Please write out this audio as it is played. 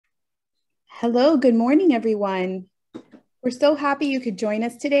Hello, good morning, everyone. We're so happy you could join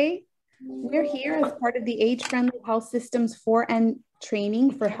us today. We're here as part of the Age-Friendly Health Systems 4N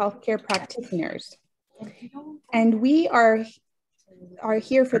training for healthcare practitioners. And we are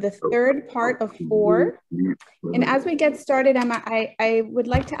here for the third part of 4. And as we get started, Emma, I would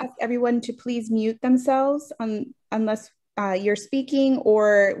like to ask everyone to please mute themselves unless you're speaking,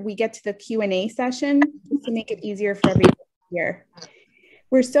 or we get to the Q&A session just to make it easier for everyone here.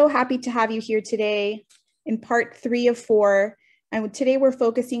 We're so happy to have you here today in part 3 of 4. And today we're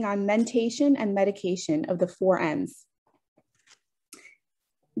focusing on mentation and medication of the 4 M's.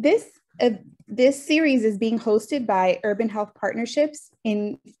 This series is being hosted by Urban Health Partnerships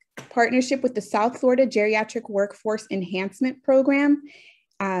in partnership with the South Florida Geriatric Workforce Enhancement Program.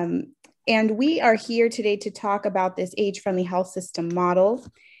 And we are here today to talk about this age-friendly health system model.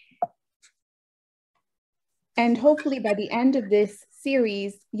 And hopefully by the end of this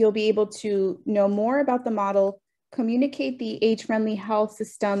series, you'll be able to know more about the model, communicate the age-friendly health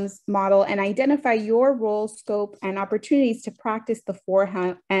systems model, and identify your role, scope, and opportunities to practice the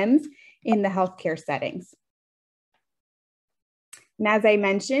 4 M's in the healthcare settings. And as I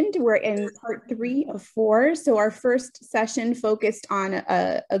mentioned, we're in part 3 of 4. So our first session focused on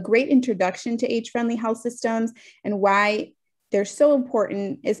a great introduction to age-friendly health systems and why they're so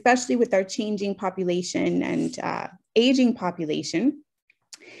important, especially with our changing population and aging population.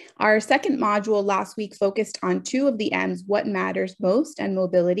 Our second module last week focused on 2 of the M's, what matters most and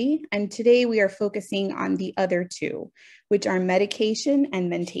mobility. And today we are focusing on the other 2, which are medication and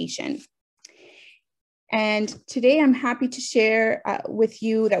mentation. And today I'm happy to share with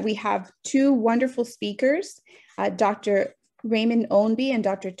you that we have 2 wonderful speakers, Dr. Raymond Ownby and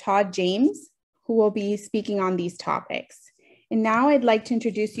Dr. Todd James, who will be speaking on these topics. And now I'd like to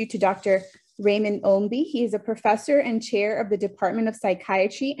introduce you to Dr. Raymond Ownby. He is a professor and chair of the Department of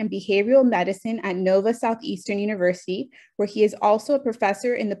Psychiatry and Behavioral Medicine at Nova Southeastern University, where he is also a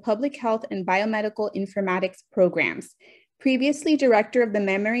professor in the Public Health and Biomedical Informatics programs. Previously director of the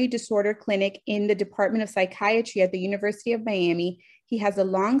Memory Disorder Clinic in the Department of Psychiatry at the University of Miami, he has a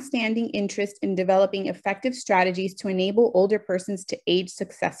long-standing interest in developing effective strategies to enable older persons to age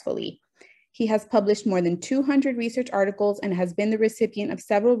successfully. He has published more than 200 research articles and has been the recipient of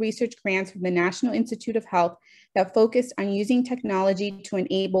several research grants from the National Institute of Health that focused on using technology to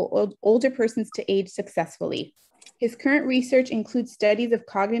enable older persons to age successfully. His current research includes studies of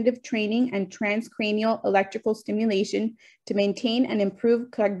cognitive training and transcranial electrical stimulation to maintain and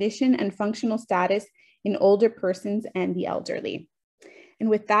improve cognition and functional status in older persons and the elderly. And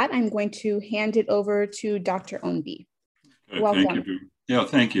with that, I'm going to hand it over to Dr. Ownby. Welcome. Thank you. Yeah,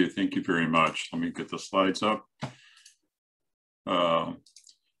 thank you. Thank you very much. Let me get the slides up.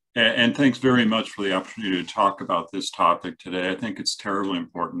 And thanks very much for the opportunity to talk about this topic today. I think it's terribly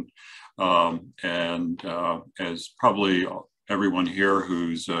important. As probably everyone here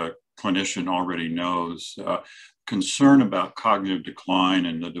who's a clinician already knows, concern about cognitive decline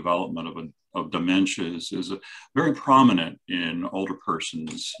and the development of dementias is very prominent in older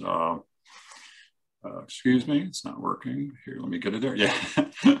persons. Excuse me, it's not working. Here, let me get it there. Yeah,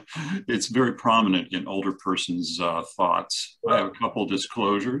 it's very prominent in older persons' thoughts. I have a couple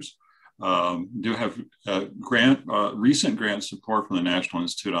disclosures. Do have recent grant support from the National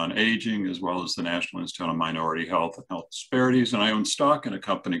Institute on Aging, as well as the National Institute on Minority Health and Health Disparities. And I own stock in a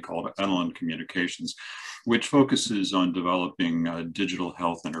company called Enhancement Communications, which focuses on developing digital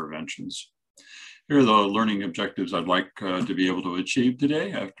health interventions. Here are the learning objectives I'd like to be able to achieve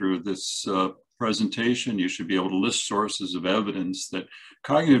today. After this presentation, you should be able to list sources of evidence that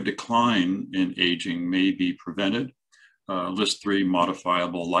cognitive decline in aging may be prevented. List 3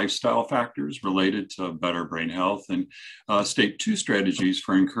 modifiable lifestyle factors related to better brain health, and state 2 strategies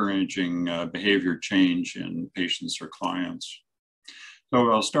for encouraging behavior change in patients or clients.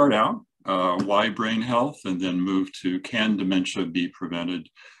 So I'll start out, why brain health, and then move to can dementia be prevented?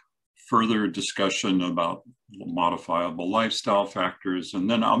 Further discussion about modifiable lifestyle factors, and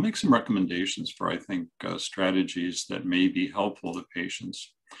then I'll make some recommendations for, I think, strategies that may be helpful to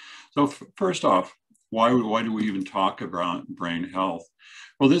patients. So first off, why do we even talk about brain health?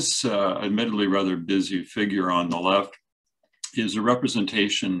 Well, this admittedly rather busy figure on the left is a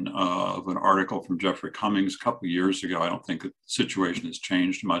representation of an article from Jeffrey Cummings a couple of years ago. I don't think the situation has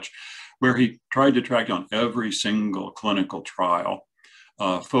changed much, where he tried to track down every single clinical trial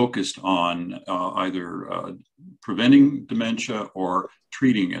focused on either preventing dementia or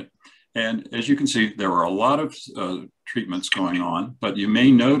treating it. And as you can see, there were a lot of treatments going on, but you may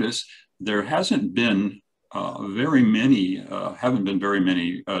notice there hasn't been haven't been very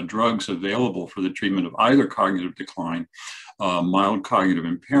many drugs available for the treatment of either cognitive decline, mild cognitive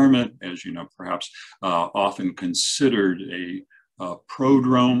impairment, as you know, perhaps often considered a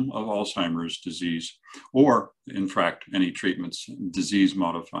prodrome of Alzheimer's disease, or in fact, any treatments,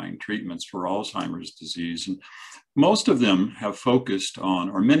 disease-modifying treatments for Alzheimer's disease. And most of them have focused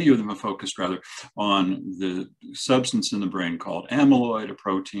on, or many of them have focused rather, on the substance in the brain called amyloid, a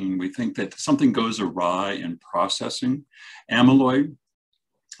protein. We think that something goes awry in processing amyloid.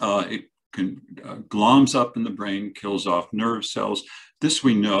 It gloms up in the brain, kills off nerve cells. This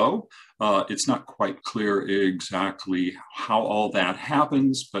we know. It's not quite clear exactly how all that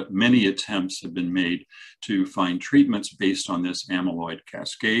happens, but many attempts have been made to find treatments based on this amyloid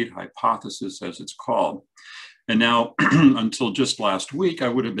cascade hypothesis, as it's called. And now, until just last week, I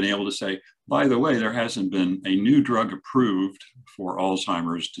would have been able to say, by the way, there hasn't been a new drug approved for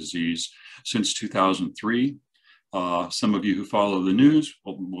Alzheimer's disease since 2003. Some of you who follow the news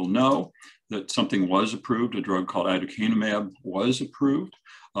will know that something was approved. A drug called aducanumab was approved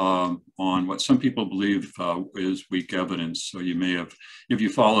on what some people believe is weak evidence. So you may have, if you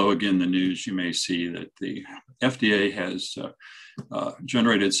follow again the news, you may see that the FDA has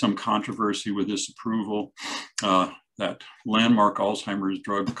generated some controversy with this approval. That landmark Alzheimer's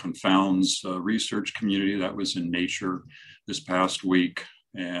drug confounds research community. That was in Nature this past week.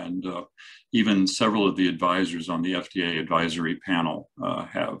 And even several of the advisors on the FDA advisory panel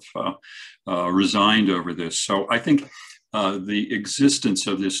have resigned over this. So I think the existence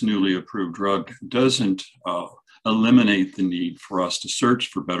of this newly approved drug doesn't eliminate the need for us to search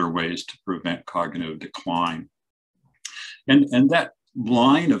for better ways to prevent cognitive decline. And that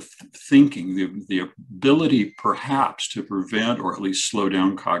line of thinking, the ability perhaps to prevent or at least slow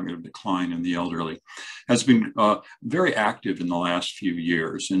down cognitive decline in the elderly, has been very active in the last few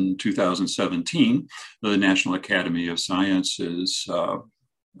years. In 2017, the National Academy of Sciences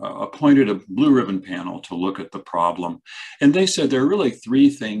appointed a blue ribbon panel to look at the problem. And they said there are really three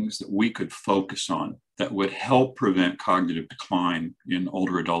things that we could focus on that would help prevent cognitive decline in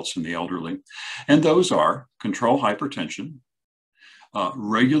older adults and the elderly. And those are control hypertension,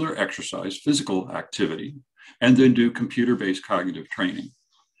 regular exercise, physical activity, and then do computer-based cognitive training.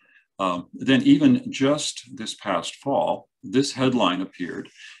 Then even just this past fall, this headline appeared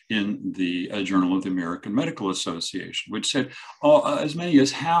in the Journal of the American Medical Association, which said as many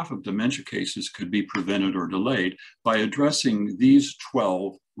as half of dementia cases could be prevented or delayed by addressing these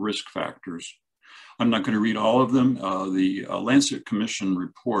 12 risk factors. I'm not going to read all of them. The Lancet Commission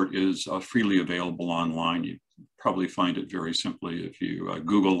report is freely available online. You probably find it very simply if you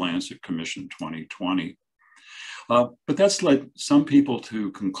Google Lancet Commission 2020. But that's led some people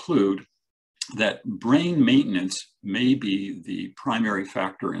to conclude that brain maintenance may be the primary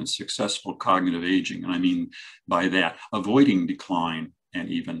factor in successful cognitive aging. And I mean by that, avoiding decline and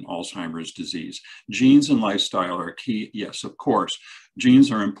even Alzheimer's disease. Genes and lifestyle are key. Yes, of course,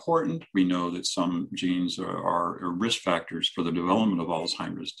 genes are important. We know that some genes are risk factors for the development of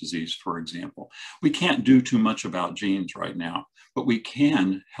Alzheimer's disease, for example. We can't do too much about genes right now, but we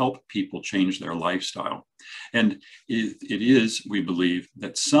can help people change their lifestyle. And it is, we believe,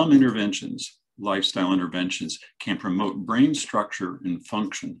 that some interventions, lifestyle interventions, can promote brain structure and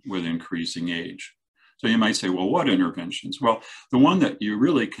function with increasing age. So you might say, well, what interventions? Well, the one that you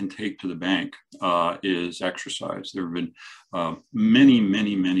really can take to the bank is exercise. There have been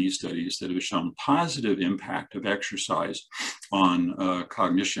many studies that have shown positive impact of exercise on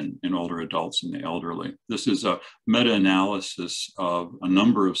cognition in older adults and the elderly. This is a meta-analysis of a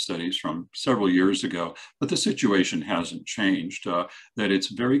number of studies from several years ago, but the situation hasn't changed, that it's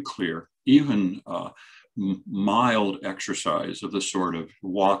very clear, even mild exercise of the sort of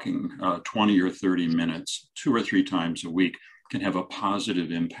walking 20 or 30 minutes, 2 or 3 times a week, can have a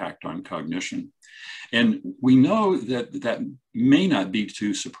positive impact on cognition. And we know that that may not be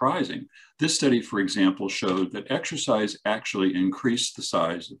too surprising. This study, for example, showed that exercise actually increased the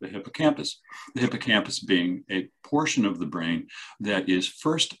size of the hippocampus being a portion of the brain that is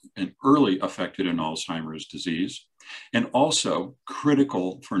first and early affected in Alzheimer's disease, and also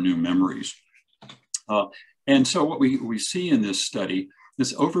critical for new memories. And so what we see in this study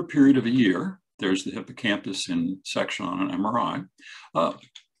is over a period of a year, there's the hippocampus in section on an MRI,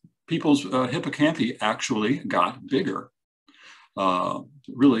 people's hippocampi actually got bigger.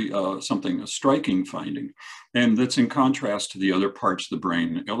 Really a striking finding. And that's in contrast to the other parts of the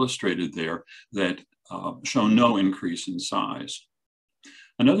brain illustrated there that show no increase in size.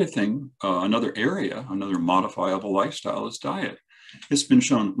 Another thing, another area, another modifiable lifestyle is diet. It's been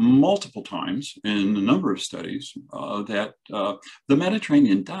shown multiple times in a number of studies that the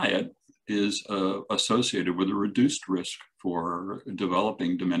Mediterranean diet is associated with a reduced risk for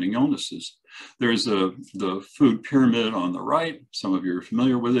developing dementing illnesses. There's the food pyramid on the right. Some of you are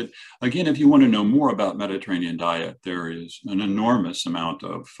familiar with it. Again, if you want to know more about Mediterranean diet, there is an enormous amount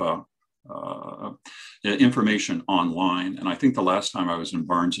of information online. And I think the last time I was in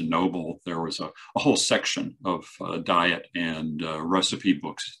Barnes & Noble, there was a whole section of diet and recipe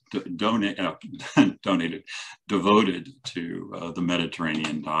books devoted to the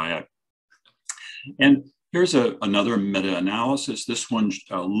Mediterranean diet. And here's another meta-analysis, this one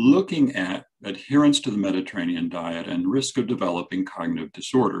looking at adherence to the Mediterranean diet and risk of developing cognitive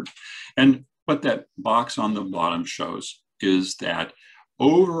disorder. And what that box on the bottom shows is that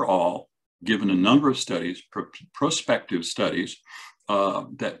overall, given a number of studies, prospective studies,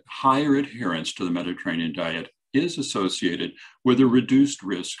 that higher adherence to the Mediterranean diet is associated with a reduced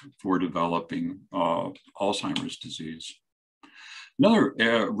risk for developing Alzheimer's disease.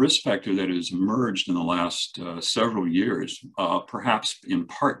 Another risk factor that has emerged in the last several years, perhaps in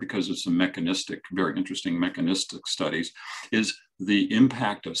part because of some very interesting mechanistic studies, is the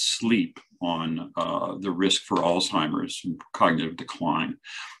impact of sleep on the risk for Alzheimer's and cognitive decline.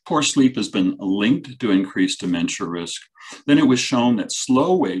 Poor sleep has been linked to increased dementia risk. Then it was shown that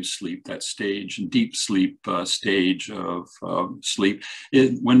slow wave sleep, that deep sleep stage of sleep,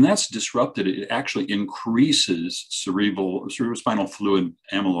 when that's disrupted, it actually increases cerebrospinal fluid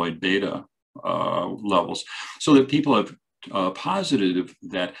amyloid beta levels, so that people have positive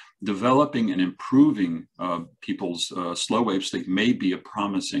that developing and improving people's slow wave sleep may be a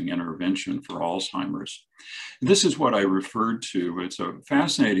promising intervention for Alzheimer's. This is what I referred to. It's a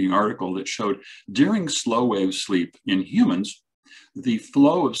fascinating article that showed during slow wave sleep in humans, the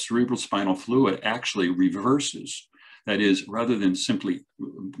flow of cerebrospinal fluid actually reverses. That is, rather than simply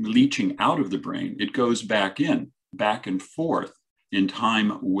leaching out of the brain, it goes back and forth in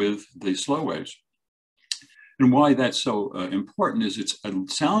time with the slow waves. And why that's so important is it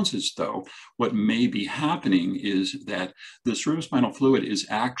sounds as though what may be happening is that the cerebrospinal fluid is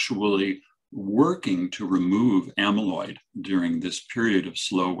actually working to remove amyloid during this period of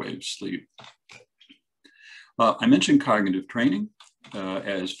slow wave sleep. I mentioned cognitive training.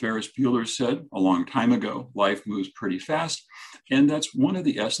 As Ferris Bueller said a long time ago, life moves pretty fast. And that's one of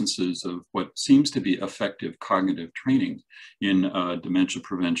the essences of what seems to be effective cognitive training in dementia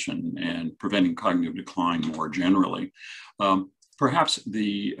prevention and preventing cognitive decline more generally. Perhaps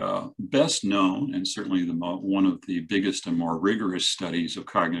the best known, and certainly one of the biggest and more rigorous studies of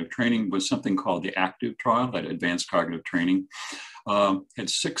cognitive training, was something called the ACTIVE trial, that advanced cognitive training. Had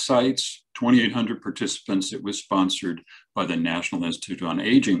 6 sites, 2,800 participants. It was sponsored by the National Institute on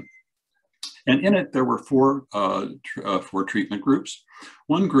Aging. And in it, there were four treatment groups.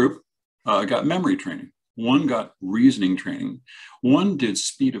 One group got memory training. One got reasoning training. One did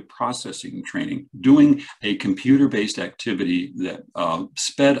speed of processing training, doing a computer-based activity that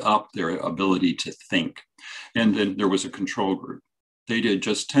sped up their ability to think. And then there was a control group. They did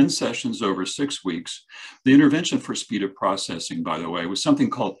just 10 sessions over 6 weeks. The intervention for speed of processing, by the way, was something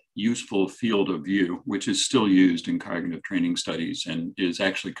called useful field of view, which is still used in cognitive training studies and is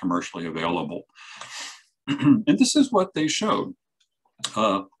actually commercially available. And this is what they showed.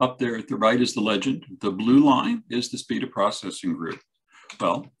 Up there at the right is the legend. The blue line is the speed of processing group.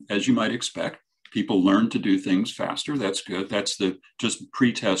 Well, as you might expect, people learn to do things faster. That's good. That's the just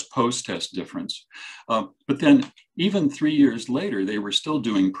pre-test, post-test difference. But then even 3 years later, they were still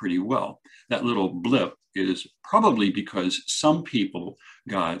doing pretty well. That little blip is probably because some people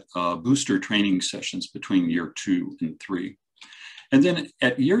got booster training sessions between year 2 and 3. And then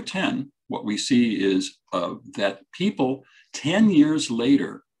at year 10, what we see is that people 10 years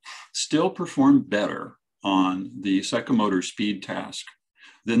later still perform better on the psychomotor speed task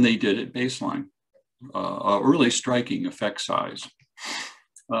than they did at baseline. A really striking effect size.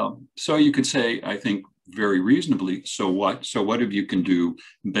 So you could say, I think very reasonably, so what? So what if you can do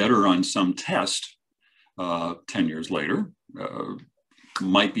better on some test 10 years later?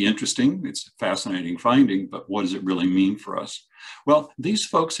 Might be interesting. It's a fascinating finding, but what does it really mean for us? Well, these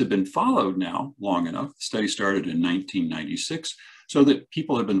folks have been followed now long enough. The study started in 1996, so that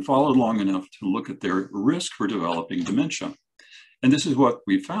people have been followed long enough to look at their risk for developing dementia. And this is what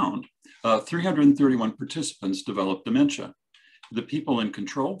we found. 331 participants developed dementia. The people in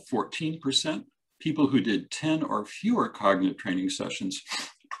control, 14%. People who did 10 or fewer cognitive training sessions,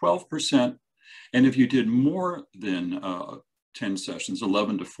 12%. And if you did more than 10 sessions,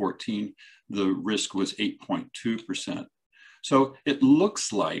 11 to 14, the risk was 8.2%. So it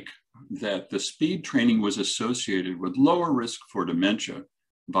looks like that the speed training was associated with lower risk for dementia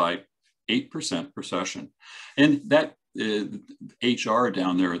by 8% per session. And that HR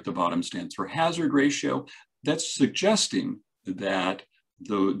down there at the bottom stands for hazard ratio. That's suggesting that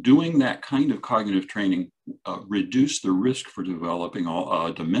doing that kind of cognitive training reduced the risk for developing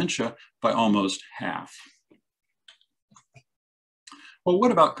dementia by almost half. Well,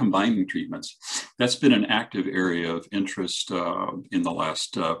 what about combining treatments? That's been an active area of interest in the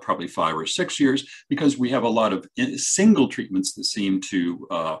last probably 5 or 6 years, because we have a lot of single treatments that seem to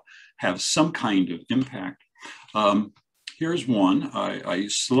have some kind of impact. Here's one I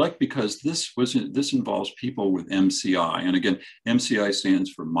select because this involves people with MCI. And again, MCI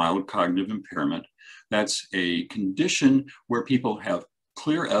stands for mild cognitive impairment. That's a condition where people have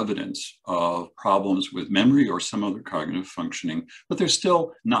clear evidence of problems with memory or some other cognitive functioning, but they're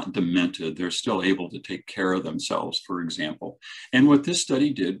still not demented. They're still able to take care of themselves, for example. And what this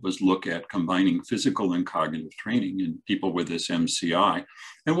study did was look at combining physical and cognitive training in people with this MCI.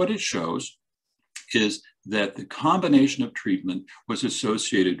 And what it shows is that the combination of treatment was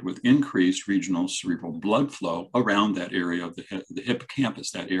associated with increased regional cerebral blood flow around that area of the hippocampus,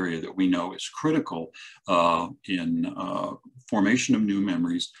 that area that we know is critical in formation of new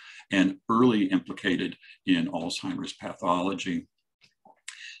memories and early implicated in Alzheimer's pathology.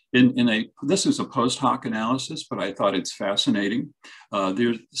 This is a post hoc analysis, but I thought it's fascinating.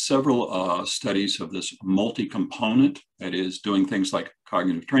 There's several studies of this multi-component, that is doing things like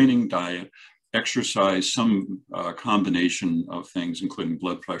cognitive training, diet, exercise, some combination of things, including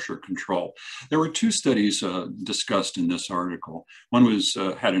blood pressure control. There were 2 studies discussed in this article. One was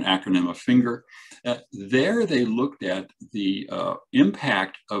had an acronym of FINGER. There they looked at the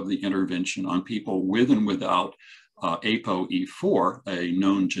impact of the intervention on people with and without ApoE4, a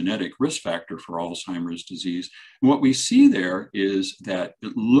known genetic risk factor for Alzheimer's disease. And what we see there is that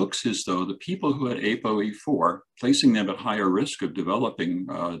it looks as though the people who had ApoE4, placing them at higher risk of developing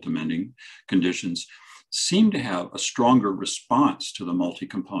dementing conditions, seem to have a stronger response to the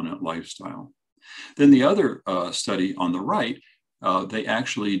multi-component lifestyle. Then the other study on the right, they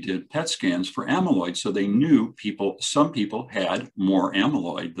actually did PET scans for amyloid. So they knew some people had more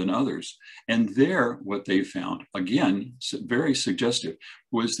amyloid than others. And there, what they found, again, very suggestive,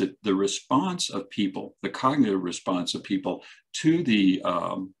 was that the response of people, the cognitive response of people to the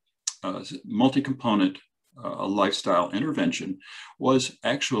multi-component lifestyle intervention was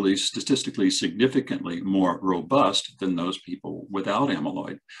actually statistically significantly more robust than those people without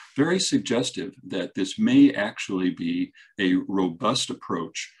amyloid. Very suggestive that this may actually be a robust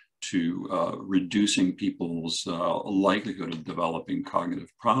approach to reducing people's likelihood of developing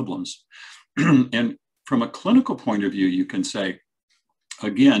cognitive problems. And from a clinical point of view, you can say,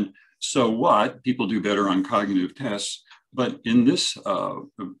 again, so what? People do better on cognitive tests. But in this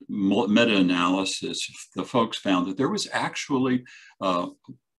meta-analysis, the folks found that there was actually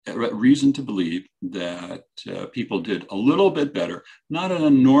reason to believe that people did a little bit better, not an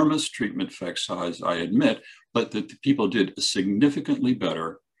enormous treatment effect size, I admit, but that the people did significantly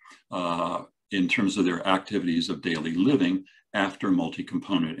better in terms of their activities of daily living after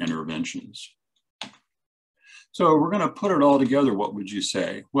multi-component interventions. So we're going to put it all together. What would you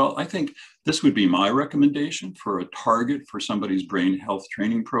say? Well, I think this would be my recommendation for a target for somebody's brain health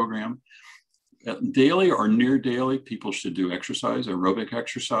training program. Daily or near daily, people should do exercise, aerobic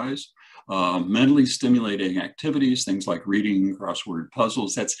exercise, mentally stimulating activities, things like reading, crossword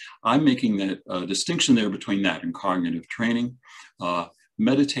puzzles. I'm making that distinction there between that and cognitive training.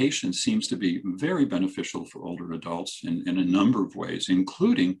 Meditation seems to be very beneficial for older adults in a number of ways,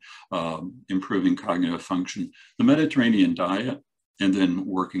 including improving cognitive function, the Mediterranean diet, and then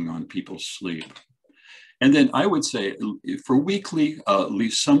working on people's sleep. And then I would say for weekly, at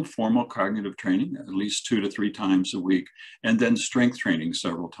least some formal cognitive training, at least 2 to 3 times a week, and then strength training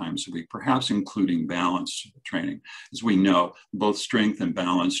several times a week, perhaps including balance training. As we know, both strength and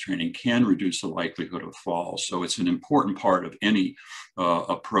balance training can reduce the likelihood of falls. So it's an important part of any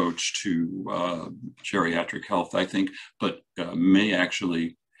approach to geriatric health, I think, but may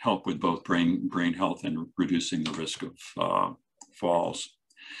actually help with both brain health and reducing the risk of falls.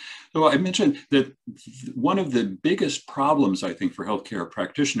 So I mentioned that one of the biggest problems, I think, for healthcare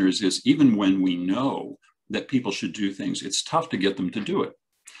practitioners is even when we know that people should do things, it's tough to get them to do it.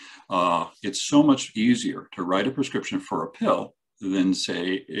 It's so much easier to write a prescription for a pill than,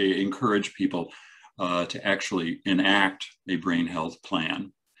 say, encourage people to actually enact a brain health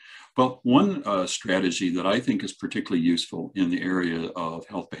plan. But one strategy that I think is particularly useful in the area of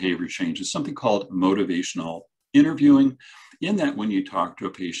health behavior change is something called motivational interviewing. In that, when you talk to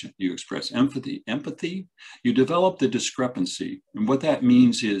a patient, you express empathy. You develop the discrepancy. And what that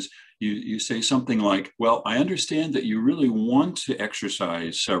means is you say something like, well, I understand that you really want to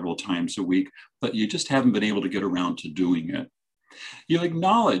exercise several times a week, but you just haven't been able to get around to doing it. You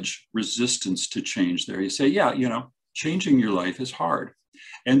acknowledge resistance to change there. You say, yeah, changing your life is hard.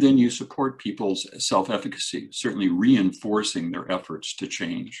 And then you support people's self-efficacy, certainly reinforcing their efforts to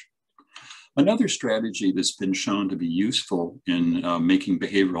change. Another strategy that's been shown to be useful in making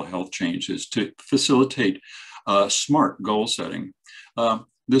behavioral health change is to facilitate SMART goal setting.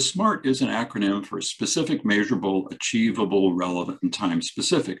 The SMART is an acronym for specific, measurable, achievable, relevant, and time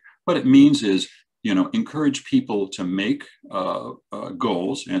specific. What it means is, encourage people to make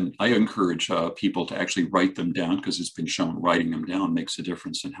goals. And I encourage people to actually write them down, because it's been shown writing them down makes a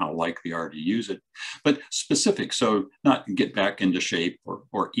difference in how likely they are to use it. But specific, so not get back into shape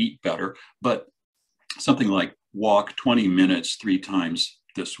or eat better, but something like walk 20 minutes 3 times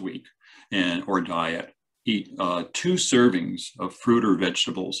this week, or diet. Eat 2 servings of fruit or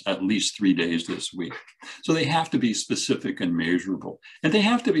vegetables at least 3 days this week. So they have to be specific and measurable, and they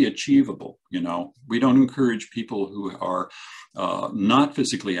have to be achievable. We don't encourage people who are not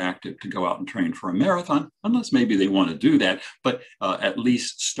physically active to go out and train for a marathon, unless maybe they want to do that, but at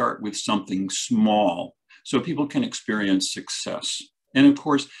least start with something small so people can experience success. And of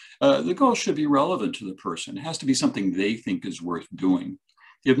course, the goal should be relevant to the person. It has to be something they think is worth doing.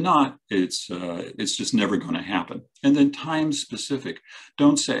 If not, it's just never going to happen. And then time specific.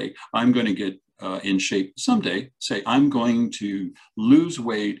 Don't say, I'm going to get in shape someday. Say, I'm going to lose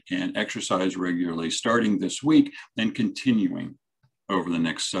weight and exercise regularly starting this week and continuing over the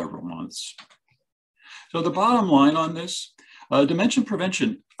next several months. So the bottom line on this, dementia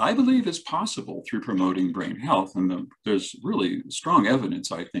prevention, I believe, is possible through promoting brain health. And there's really strong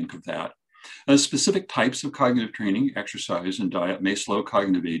evidence, I think, of that. Specific types of cognitive training, exercise, and diet may slow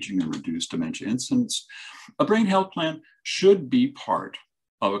cognitive aging and reduce dementia incidence. A brain health plan should be part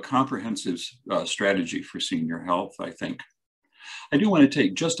of a comprehensive strategy for senior health, I think. I do want to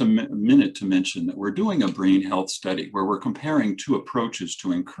take just a minute to mention that we're doing a brain health study where we're comparing 2 approaches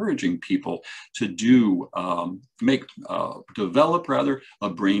to encouraging people to develop a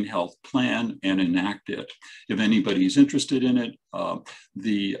brain health plan and enact it. If anybody's interested in it,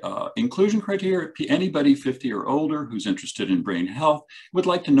 the inclusion criteria, anybody 50 or older who's interested in brain health would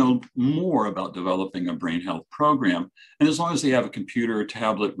like to know more about developing a brain health program. And as long as they have a computer or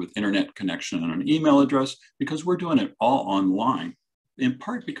tablet with internet connection and an email address, because we're doing it all online, in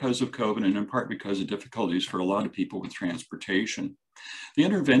part because of COVID and in part because of difficulties for a lot of people with transportation. The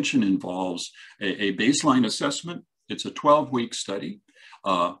intervention involves a baseline assessment. It's a 12-week study.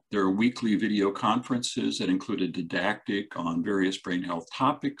 There are weekly video conferences that include a didactic on various brain health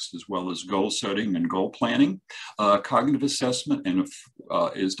topics, as well as goal setting and goal planning. Cognitive assessment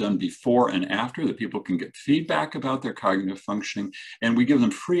is done before and after, that people can get feedback about their cognitive functioning, and we give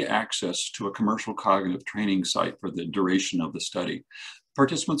them free access to a commercial cognitive training site for the duration of the study.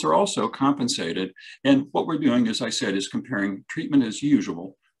 Participants are also compensated, and what we're doing, as I said, is comparing treatment as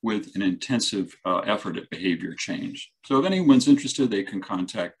usual with an intensive effort at behavior change. So if anyone's interested, they can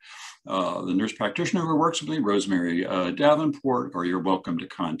contact the nurse practitioner who works with me, Rosemary Davenport, or you're welcome to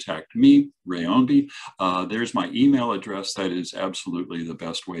contact me, Ray Ownby. There's my email address. That is absolutely the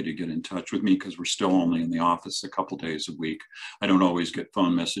best way to get in touch with me, because we're still only in the office a couple days a week. I don't always get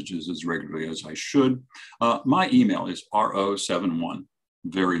phone messages as regularly as I should. My email is ro71.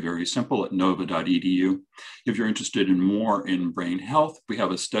 Very, very simple, at nova.edu. If you're interested in more in brain health, we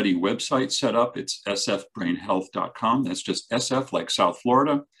have a study website set up. It's sfbrainhealth.com. That's just SF like South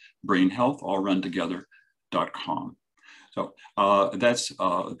Florida, brain health, all run together.com. So that's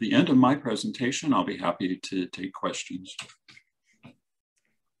the end of my presentation. I'll be happy to take questions.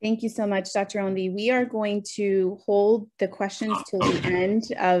 Thank you so much, Dr. Ownby. We are going to hold the questions till the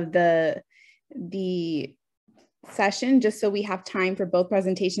end of the session, just so we have time for both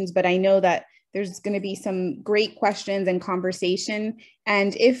presentations, but I know that there's going to be some great questions and conversation.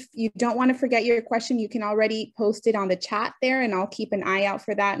 And if you don't want to forget your question, you can already post it on the chat there, and I'll keep an eye out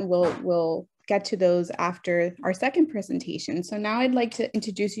for that, and we'll get to those after our second presentation. So now I'd like to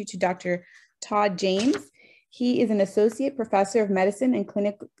introduce you to Dr. Todd James. He is an associate professor of medicine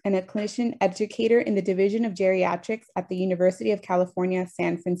and a clinician educator in the Division of Geriatrics at the University of California,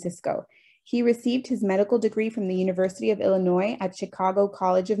 San Francisco. He received his medical degree from the University of Illinois at Chicago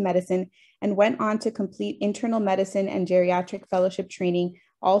College of Medicine and went on to complete internal medicine and geriatric fellowship training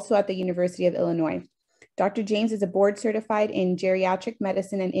also at the University of Illinois. Dr. James is a board certified in geriatric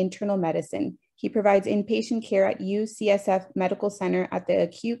medicine and internal medicine. He provides inpatient care at UCSF Medical Center at the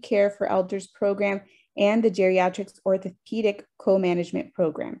Acute Care for Elders program and the Geriatrics Orthopedic Co-Management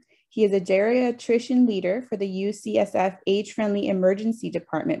program. He is a geriatrician leader for the UCSF Age-Friendly Emergency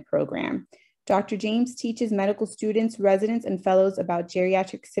Department program. Dr. James teaches medical students, residents, and fellows about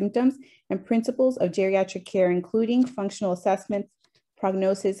geriatric symptoms and principles of geriatric care, including functional assessments,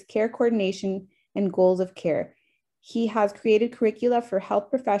 prognosis, care coordination, and goals of care. He has created curricula for health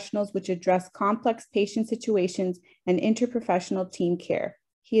professionals which address complex patient situations and interprofessional team care.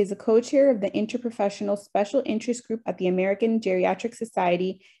 He is a co-chair of the Interprofessional Special Interest Group at the American Geriatric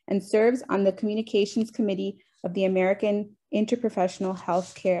Society and serves on the Communications Committee of the American Interprofessional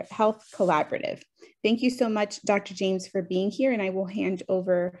Health Collaborative. Thank you so much, Dr. James, for being here, and I will hand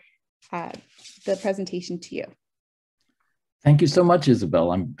over the presentation to you. Thank you so much,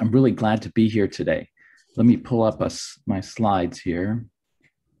 Isabel. I'm really glad to be here today. Let me pull up my slides here.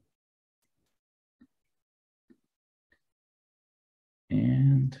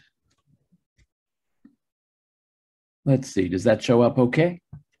 And let's see, does that show up okay?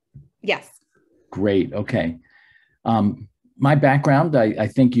 Yes. Great, okay. My background, I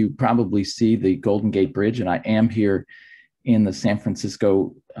think you probably see the Golden Gate Bridge, and I am here in the San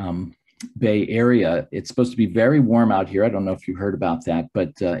Francisco Bay Area. It's supposed to be very warm out here. I don't know if you heard about that,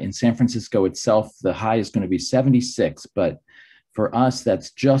 but in San Francisco itself, the high is going to be 76. But for us,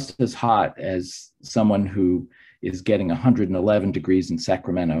 that's just as hot as someone who is getting 111 degrees in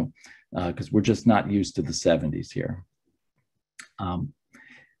Sacramento, because we're just not used to the 70s here.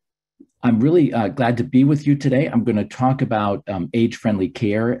 I'm really glad to be with you today. I'm going to talk about age-friendly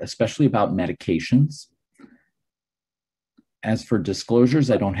care, especially about medications. As for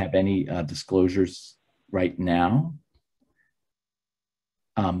disclosures, I don't have any disclosures right now.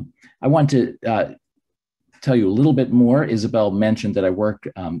 I want to tell you a little bit more. Isabel mentioned that I work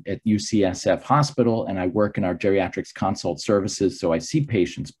at UCSF Hospital, and I work in our geriatrics consult services, so I see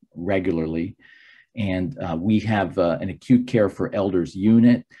patients regularly. And we have an acute care for elders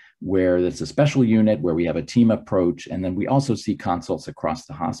unit, where it's a special unit where we have a team approach, and then we also see consults across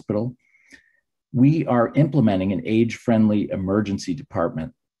the hospital. We are implementing an age-friendly emergency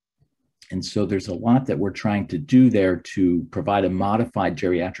department. And so there's a lot that we're trying to do there to provide a modified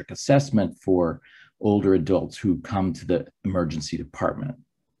geriatric assessment for older adults who come to the emergency department.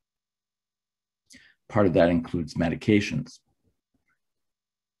 Part of that includes medications.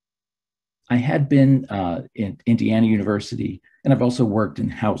 I had been in Indiana University, and I've also worked in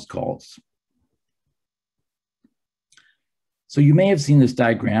house calls. So you may have seen this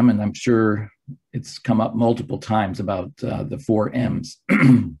diagram, and I'm sure it's come up multiple times about the 4 M's,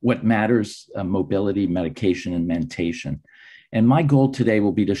 what matters, mobility, medication, and mentation. And my goal today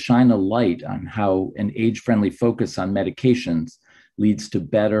will be to shine a light on how an age-friendly focus on medications leads to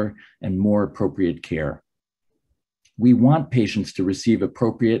better and more appropriate care. We want patients to receive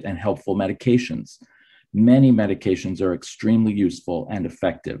appropriate and helpful medications. Many medications are extremely useful and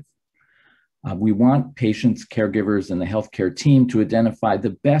effective. We want patients, caregivers, and the healthcare team to identify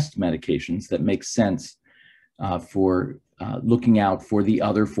the best medications that make sense for looking out for the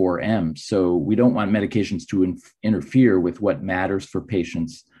other 4 M's. So we don't want medications to interfere with what matters for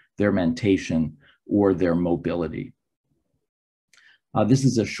patients, their mentation, or their mobility. This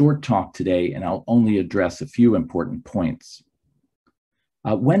is a short talk today, and I'll only address a few important points.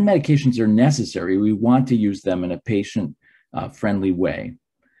 When medications are necessary, we want to use them in a patient-friendly way.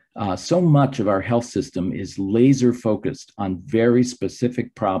 So much of our health system is laser focused on very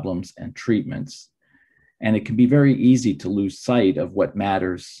specific problems and treatments, and it can be very easy to lose sight of what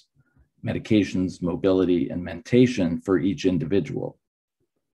matters, medications, mobility, and mentation for each individual.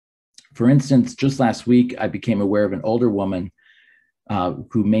 For instance, just last week, I became aware of an older woman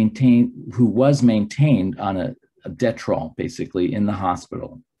who was maintained on a Detrol, basically, in the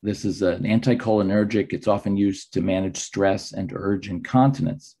hospital. This is an anticholinergic. It's often used to manage stress and to urge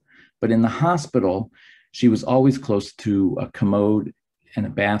incontinence. But in the hospital, she was always close to a commode and a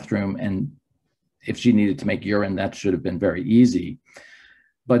bathroom. And if she needed to make urine, that should have been very easy.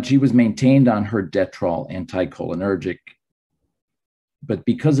 But she was maintained on her Detrol anticholinergic. But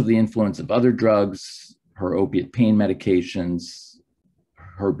because of the influence of other drugs, her opiate pain medications,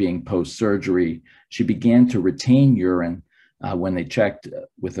 her being post-surgery, she began to retain urine when they checked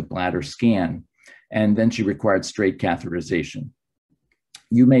with a bladder scan, and then she required straight catheterization.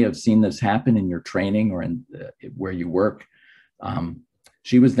 You may have seen this happen in your training or in where you work.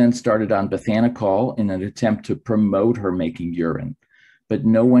 She was then started on bethanechol in an attempt to promote her making urine, but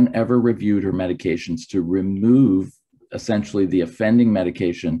no one ever reviewed her medications to remove essentially the offending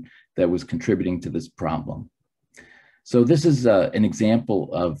medication that was contributing to this problem. So this is an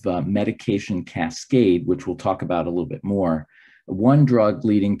example of medication cascade, which we'll talk about a little bit more. one drug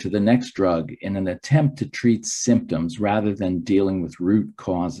leading to the next drug in an attempt to treat symptoms rather than dealing with root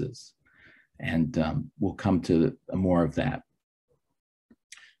causes. And we'll come to more of that.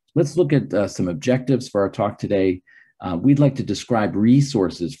 Let's look at some objectives for our talk today. We'd like to describe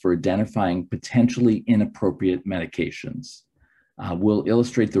resources for identifying potentially inappropriate medications. We'll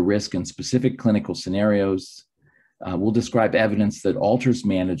illustrate the risk in specific clinical scenarios. We'll describe evidence that alters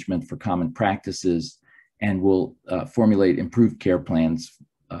management for common practices, and we'll formulate improved care plans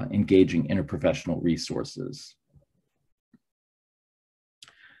engaging interprofessional resources.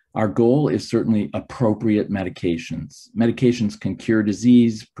 Our goal is certainly appropriate medications. Medications can cure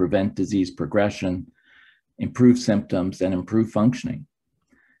disease, prevent disease progression, improve symptoms, and improve functioning.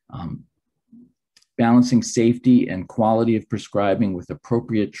 Balancing safety and quality of prescribing with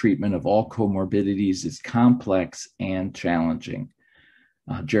appropriate treatment of all comorbidities is complex and challenging.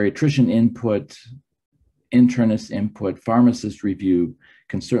 Geriatrician input, internist input, pharmacist review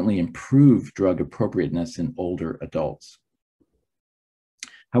can certainly improve drug appropriateness in older adults.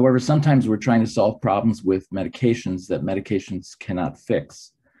 However, sometimes we're trying to solve problems with medications that medications cannot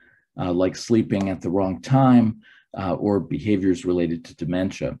fix, like sleeping at the wrong time or behaviors related to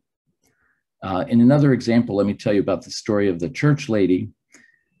dementia. In another example, let me tell you about the story of the church lady.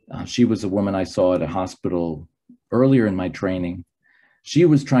 She was a woman I saw at a hospital earlier in my training. She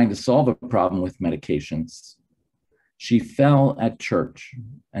was trying to solve a problem with medications. She fell at church,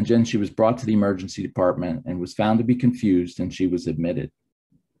 and then she was brought to the emergency department and was found to be confused, and she was admitted.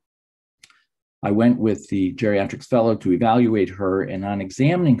 I went with the geriatrics fellow to evaluate her, and on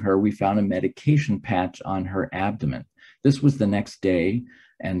examining her, we found a medication patch on her abdomen. This was the next day,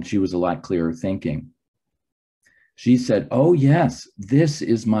 and she was a lot clearer thinking. She said, "Oh yes, this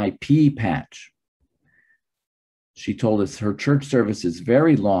is my pee patch." She told us her church service is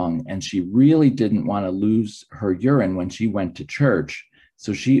very long, and she really didn't want to lose her urine when she went to church,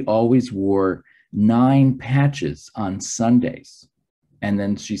 so she always wore 9 patches on Sundays. And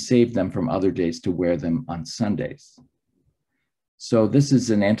then she saved them from other days to wear them on Sundays. So this is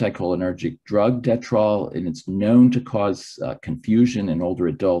an anticholinergic drug, Detrol, and it's known to cause confusion in older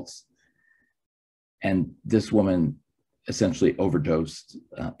adults. And this woman essentially overdosed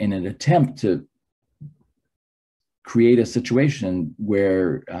in an attempt to create a situation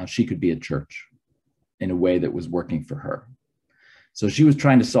where she could be at church in a way that was working for her. So she was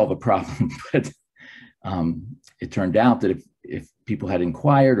trying to solve a problem, but it turned out that if people had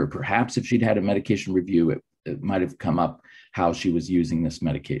inquired, or perhaps if she'd had a medication review, it might have come up how she was using this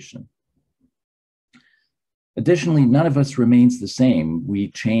medication. Additionally, none of us remains the same.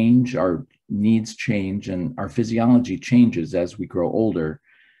 We change, our needs change, and our physiology changes as we grow older.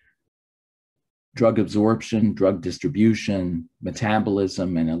 Drug absorption, drug distribution,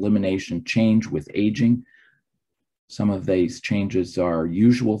 metabolism, and elimination change with aging. Some of these changes are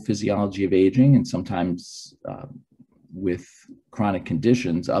usual physiology of aging, and sometimes with chronic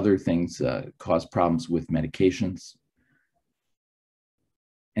conditions, other things cause problems with medications.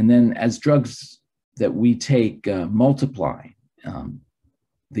 And then as drugs that we take multiply,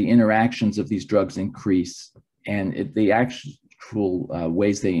 the interactions of these drugs increase, and the actual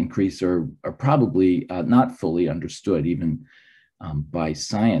ways they increase are probably not fully understood even by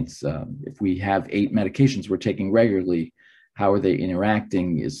science. If we have 8 medications we're taking regularly, how are they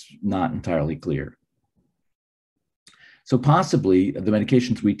interacting is not entirely clear. So possibly the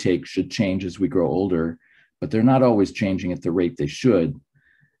medications we take should change as we grow older, but they're not always changing at the rate they should.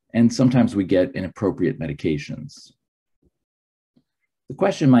 And sometimes we get inappropriate medications. The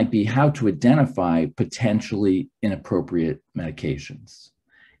question might be how to identify potentially inappropriate medications.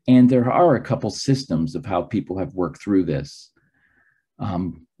 And there are a couple systems of how people have worked through this.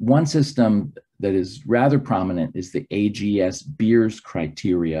 One system that is rather prominent is the AGS Beers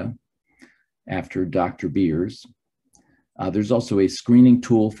criteria after Dr. Beers. There's also a screening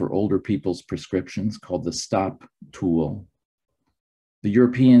tool for older people's prescriptions called the STOP tool. The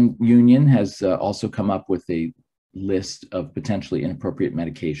European Union has also come up with a list of potentially inappropriate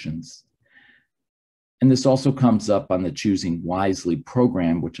medications. And this also comes up on the Choosing Wisely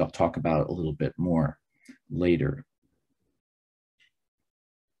program, which I'll talk about a little bit more later.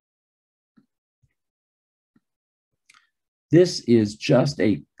 This is just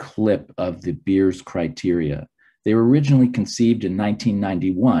a clip of the Beers criteria. They were originally conceived in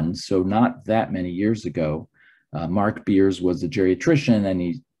 1991, so not that many years ago. Mark Beers was a geriatrician,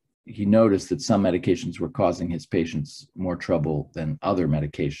 and he noticed that some medications were causing his patients more trouble than other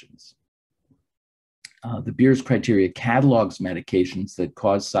medications. The Beers criteria catalogs medications that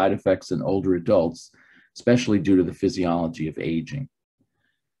cause side effects in older adults, especially due to the physiology of aging.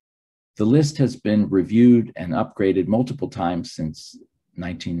 The list has been reviewed and upgraded multiple times since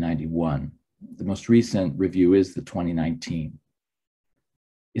 1991. The most recent review is the 2019.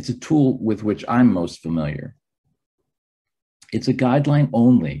 It's a tool with which I'm most familiar. It's a guideline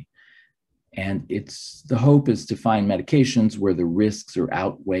only, and the hope is to find medications where the risks are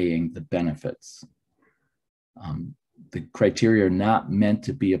outweighing the benefits. The criteria are not meant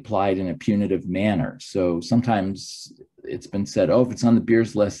to be applied in a punitive manner. So sometimes it's been said, oh, if it's on the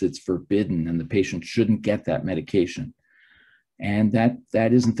Beers list, it's forbidden and the patient shouldn't get that medication. And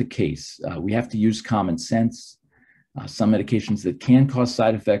that isn't the case. We have to use common sense. Some medications that can cause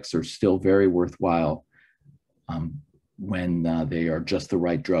side effects are still very worthwhile when they are just the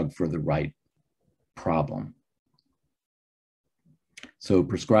right drug for the right problem. So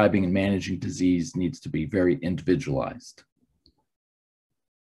prescribing and managing disease needs to be very individualized.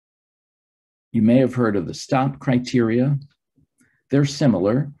 You may have heard of the STOP criteria. They're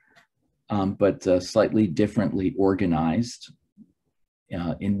similar, but slightly differently organized.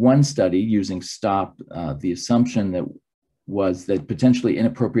 In one study using STOP, the assumption was that potentially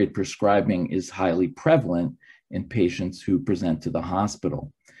inappropriate prescribing is highly prevalent in patients who present to the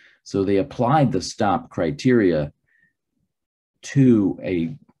hospital. So they applied the STOP criteria to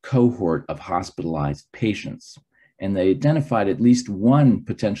a cohort of hospitalized patients, and they identified at least one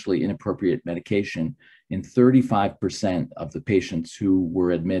potentially inappropriate medication in 35% of the patients who were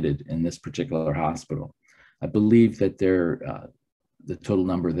admitted in this particular hospital. I believe that the total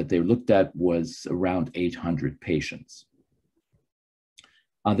number that they looked at was around 800 patients.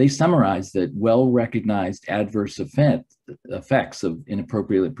 They summarized that well-recognized adverse effects of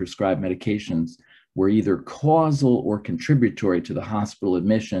inappropriately prescribed medications were either causal or contributory to the hospital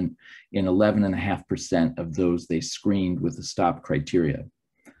admission in 11.5% of those they screened with the STOP criteria.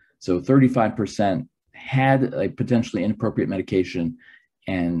 So 35% had a potentially inappropriate medication,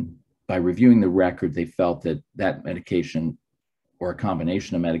 and by reviewing the record, they felt that that medication or a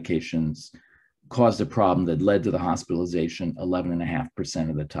combination of medications caused a problem that led to the hospitalization 11.5%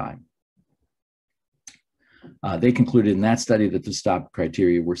 of the time. They concluded in that study that the STOP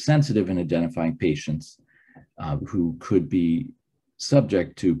criteria were sensitive in identifying patients who could be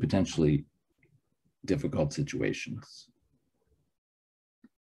subject to potentially difficult situations.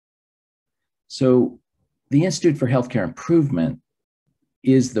 So the Institute for Healthcare Improvement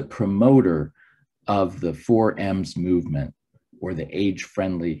is the promoter of the 4Ms movement, or the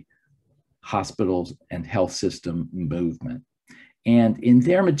age-friendly hospitals and health system movement. And in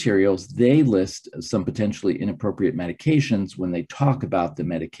their materials, they list some potentially inappropriate medications when they talk about the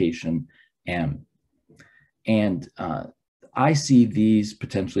medication M. And I see these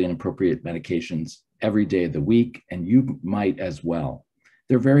potentially inappropriate medications every day of the week, and you might as well.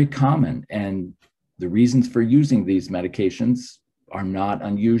 They're very common, and the reasons for using these medications are not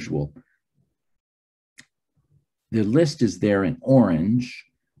unusual. The list is there in orange,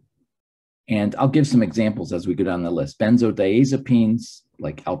 and I'll give some examples as we go down the list. Benzodiazepines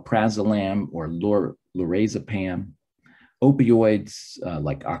like alprazolam or lorazepam, opioids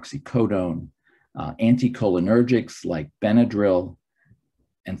like oxycodone, anticholinergics like Benadryl,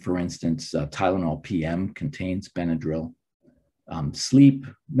 and for instance, Tylenol PM contains Benadryl. Sleep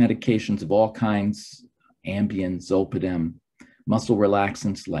medications of all kinds, Ambien, Zolpidem, muscle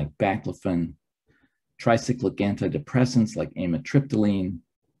relaxants like baclofen, tricyclic antidepressants like amitriptyline,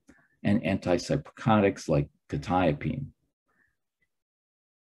 and antipsychotics like quetiapine.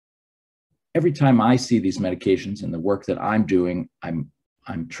 Every time I see these medications in the work that I'm doing, I'm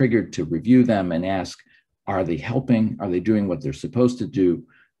triggered to review them and ask, are they helping? Are they doing what they're supposed to do?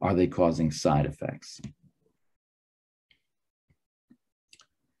 Are they causing side effects?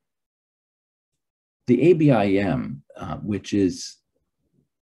 The ABIM, which is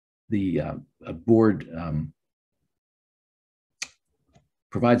the board,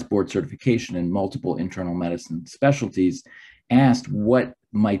 provides board certification in multiple internal medicine specialties, asked what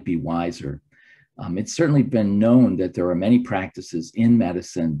might be wiser. It's certainly been known that there are many practices in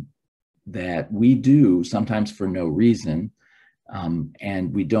medicine that we do sometimes for no reason,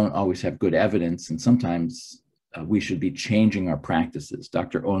 and we don't always have good evidence, and sometimes we should be changing our practices.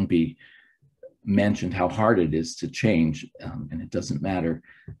 Dr. Ownby mentioned how hard it is to change, and it doesn't matter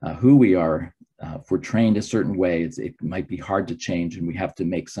who we are. If we're trained a certain way, it might be hard to change, and we have to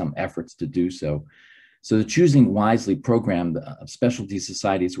make some efforts to do so. So the Choosing Wisely program, specialty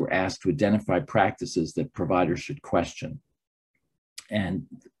societies were asked to identify practices that providers should question. And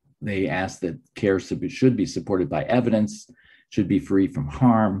they asked that care should be supported by evidence, should be free from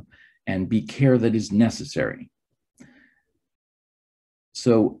harm, and be care that is necessary.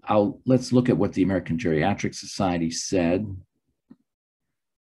 So let's look at what the American Geriatric Society said.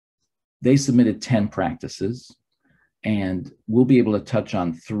 They submitted 10 practices, and we'll be able to touch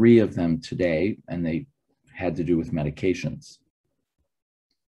on 3 of them today, and they had to do with medications.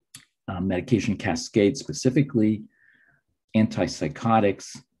 Medication cascade, specifically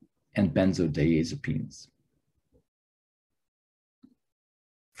antipsychotics and benzodiazepines.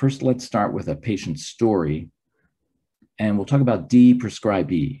 First, let's start with a patient's story, and we'll talk about D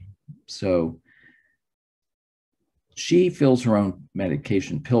prescribe E. So she fills her own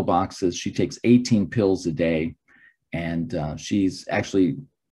medication pill boxes. She takes 18 pills a day, and she's actually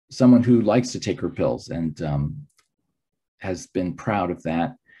someone who likes to take her pills and has been proud of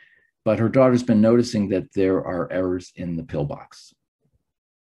that. But her daughter's been noticing that there are errors in the pill box.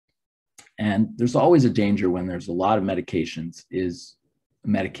 And there's always a danger when there's a lot of medications is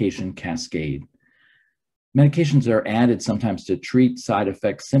medication cascade. Medications are added sometimes to treat side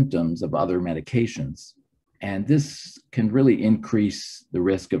effect symptoms of other medications. And this can really increase the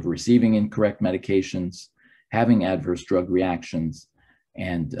risk of receiving incorrect medications, having adverse drug reactions,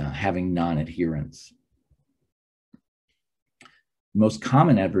 and having non-adherence. Most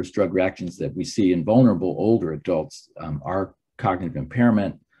common adverse drug reactions that we see in vulnerable older adults are cognitive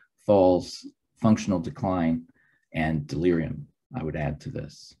impairment, falls, functional decline, and delirium, I would add to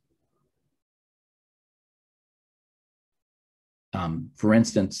this. For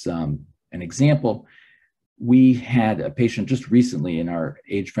instance, an example, we had a patient just recently in our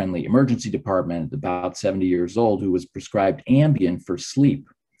age-friendly emergency department, about 70 years old, who was prescribed Ambien for sleep.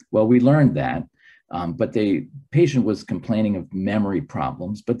 Well, we learned that, but the patient was complaining of memory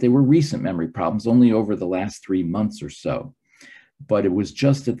problems, but they were recent memory problems, only over the last 3 months or so. But it was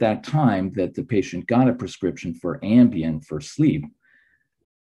just at that time that the patient got a prescription for Ambien for sleep.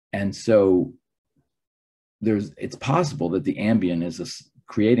 And so it's possible that the Ambien is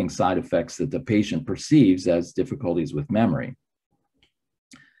creating side effects that the patient perceives as difficulties with memory.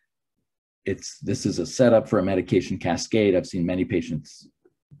 This is a setup for a medication cascade. I've seen many patients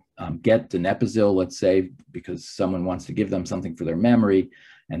get donepezil, let's say, because someone wants to give them something for their memory,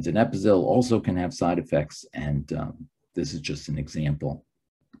 and donepezil also can have side effects, and this is just an example.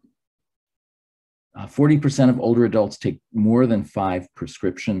 40% of older adults take more than 5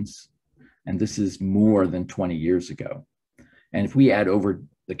 prescriptions, and this is more than 20 years ago. And if we add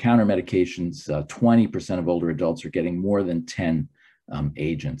over-the-counter medications, 20% of older adults are getting more than 10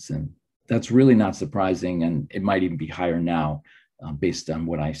 agents, and that's really not surprising, and it might even be higher now based on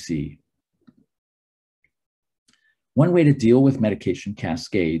what I see. One way to deal with medication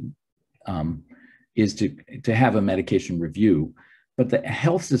cascade is to have a medication review, but the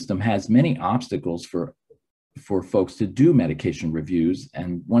health system has many obstacles for folks to do medication reviews,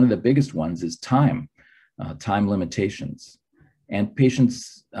 and one of the biggest ones is time limitations. And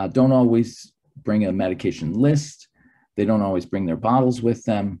patients don't always bring a medication list. They don't always bring their bottles with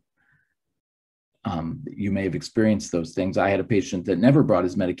them. You may have experienced those things. I had a patient that never brought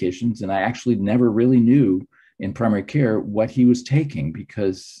his medications, and I actually never really knew in primary care what he was taking,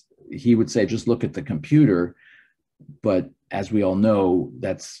 because he would say, just look at the computer. But as we all know,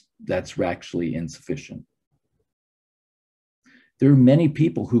 that's actually insufficient. There are many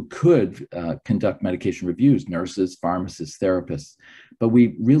people who could conduct medication reviews, nurses, pharmacists, therapists, but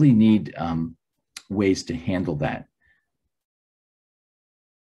we really need ways to handle that.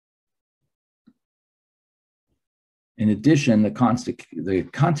 In addition, the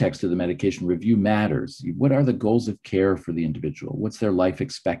context of the medication review matters. What are the goals of care for the individual? What's their life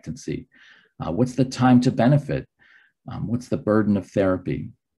expectancy? What's the time to benefit? What's the burden of therapy?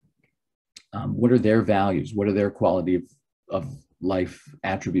 What are their values? What are their quality of life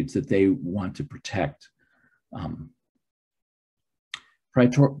attributes that they want to protect?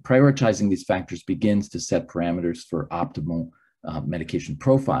 Prioritizing these factors begins to set parameters for optimal medication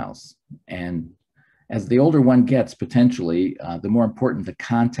profiles. And as the older one gets, potentially, the more important the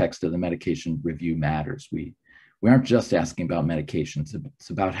context of the medication review matters. We aren't just asking about medications, it's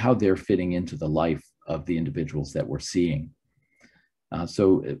about how they're fitting into the life of the individuals that we're seeing.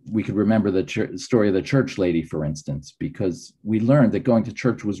 So we could remember the story of the church lady, for instance, because we learned that going to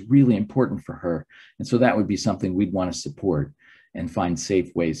church was really important for her. And so that would be something we'd want to support and find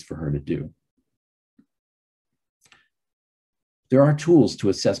safe ways for her to do. There are tools to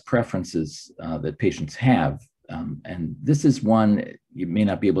assess preferences that patients have. And this is one, you may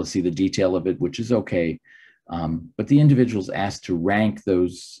not be able to see the detail of it, which is okay. But the individual's asked to rank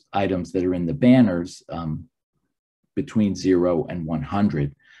those items that are in the banners between 0 and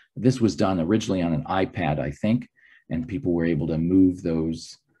 100. This was done originally on an iPad, I think, and people were able to move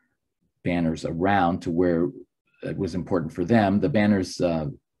those banners around to where it was important for them. The banners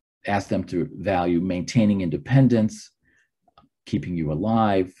asked them to value maintaining independence, keeping you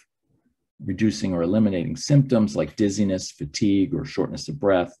alive, reducing or eliminating symptoms like dizziness, fatigue, or shortness of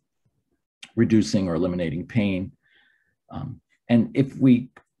breath, reducing or eliminating pain. And if we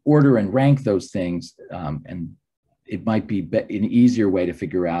order and rank those things, and it might be an easier way to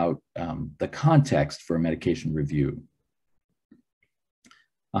figure out the context for a medication review.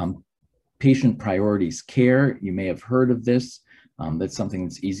 Patient priorities care, you may have heard of this. That's something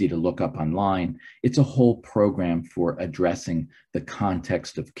that's easy to look up online. It's a whole program for addressing the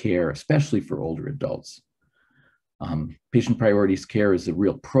context of care, especially for older adults. Patient priorities care is a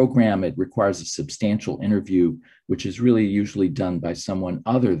real program. It requires a substantial interview, which is really usually done by someone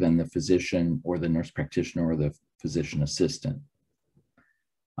other than the physician or the nurse practitioner or the physician assistant.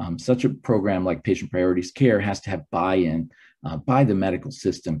 Such a program like patient priorities care has to have buy-in by the medical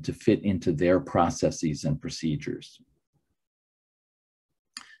system to fit into their processes and procedures.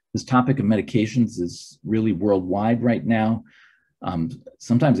 This topic of medications is really worldwide right now.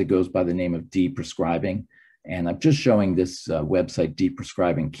 Sometimes it goes by the name of de-prescribing. And I'm just showing this website,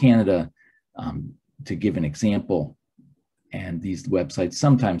 De-Prescribing Canada, to give an example. And these websites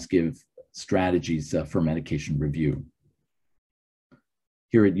sometimes give strategies for medication review.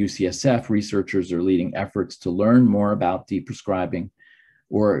 Here at UCSF, researchers are leading efforts to learn more about de-prescribing,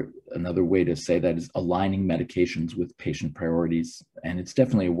 or another way to say that is aligning medications with patient priorities. And it's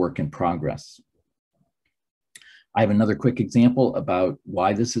definitely a work in progress. I have another quick example about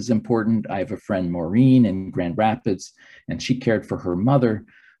why this is important. I have a friend, Maureen, in Grand Rapids, and she cared for her mother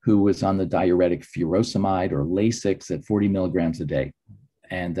who was on the diuretic furosemide or Lasix at 40 milligrams a day.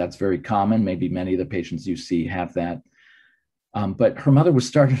 And that's very common. Maybe many of the patients you see have that. But her mother was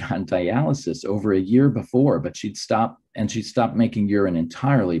started on dialysis over a year before, but she'd stopped making urine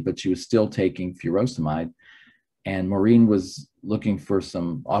entirely, but she was still taking furosemide. And Maureen was looking for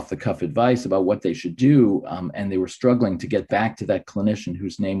some off-the-cuff advice about what they should do, and they were struggling to get back to that clinician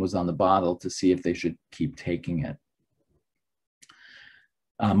whose name was on the bottle to see if they should keep taking it.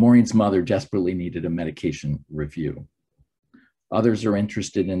 Maureen's mother desperately needed a medication review. Others are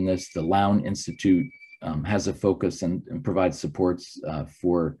interested in this. The Lown Institute has a focus and provides supports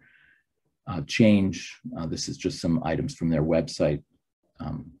for change. This is just some items from their website,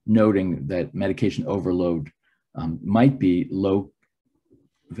 noting that medication overload might be low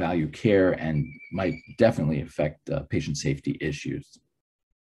value care and might definitely affect patient safety issues.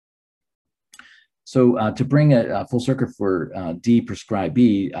 So to bring a full circle for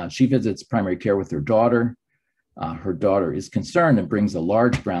de-prescribee, she visits primary care with her daughter. Her daughter is concerned and brings a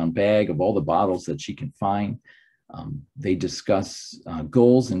large brown bag of all the bottles that she can find. They discuss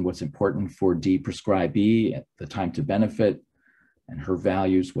goals and what's important for de-prescribee, the time to benefit, and her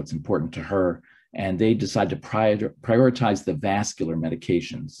values, what's important to her. And they decide to prioritize the vascular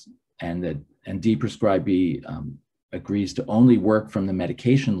medications, and de-prescribee agrees to only work from the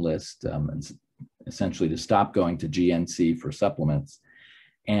medication list, and essentially to stop going to GNC for supplements.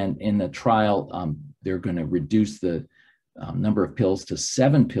 And in the trial, they're going to reduce the number of pills to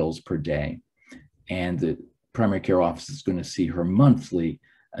 7 pills per day. And the primary care office is going to see her monthly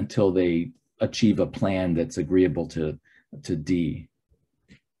until they achieve a plan that's agreeable to D.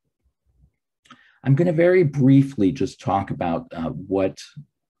 I'm going to very briefly just talk about what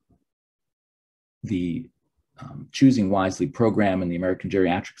the Choosing Wisely program and the American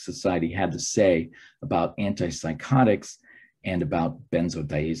Geriatric Society had to say about antipsychotics and about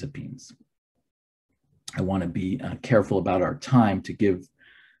benzodiazepines. I want to be careful about our time to give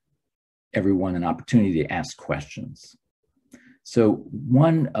everyone an opportunity to ask questions. So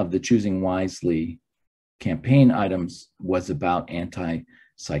one of the Choosing Wisely campaign items was about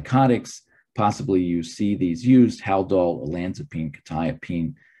antipsychotics. Possibly you see these used, Haldol, olanzapine,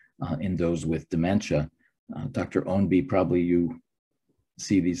 quetiapine, in those with dementia. Dr. Ownby, probably you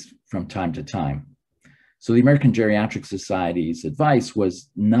see these from time to time. So the American Geriatric Society's advice was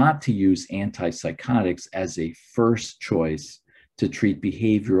not to use antipsychotics as a first choice to treat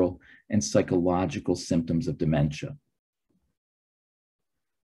behavioral and psychological symptoms of dementia.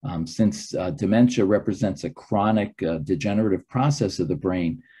 Since dementia represents a chronic degenerative process of the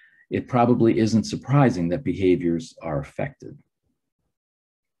brain, it probably isn't surprising that behaviors are affected.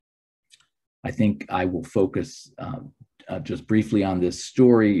 I think I will focus just briefly on this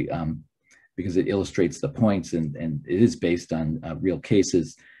story because it illustrates the points and it is based on real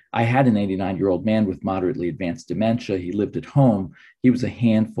cases. I had an 89-year-old man with moderately advanced dementia. He lived at home. He was a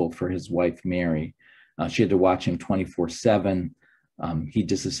handful for his wife, Mary. She had to watch him 24/7. He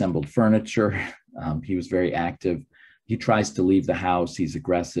disassembled furniture. He was very active. He tries to leave the house. He's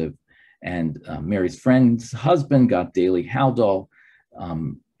aggressive. And Mary's friend's husband got daily Haldol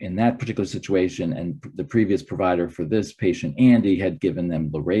in that particular situation. And the previous provider for this patient, Andy, had given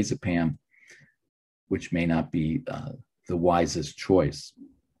them lorazepam. which may not be the wisest choice.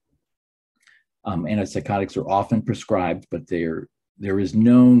 Antipsychotics are often prescribed, but there is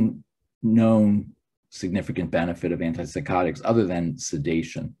known significant benefit of antipsychotics other than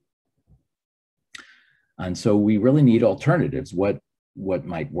sedation. And so we really need alternatives. What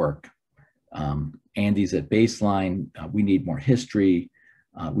might work? Andy's at baseline. We need more history.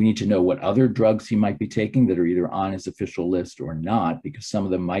 We need to know what other drugs he might be taking that are either on his official list or not, because some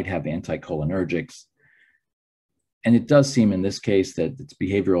of them might have anticholinergics. And it does seem in this case that it's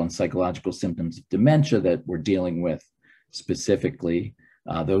behavioral and psychological symptoms of dementia that we're dealing with specifically.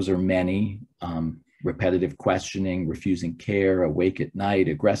 Those are many: repetitive questioning, refusing care, awake at night,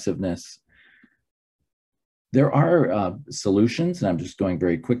 aggressiveness. There are solutions, and I'm just going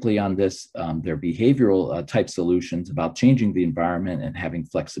very quickly on this. They're behavioral type solutions about changing the environment and having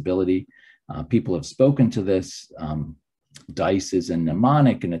flexibility. People have spoken to this. DICE is a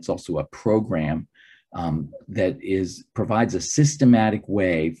mnemonic, and it's also a program that provides a systematic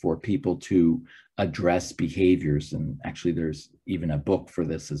way for people to address behaviors. And actually, there's even a book for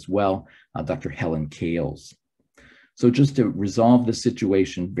this as well, Dr. Helen Kales. So just to resolve the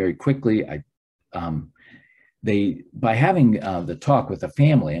situation very quickly, by having the talk with the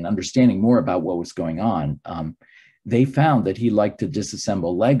family and understanding more about what was going on, they found that he liked to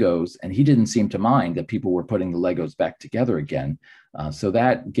disassemble Legos, and he didn't seem to mind that people were putting the Legos back together again. So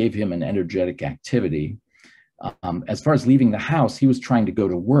that gave him an energetic activity. As far as leaving the house, he was trying to go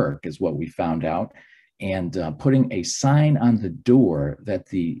to work, is what we found out, and putting a sign on the door that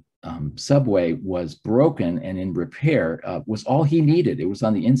the subway was broken and in repair was all he needed. It was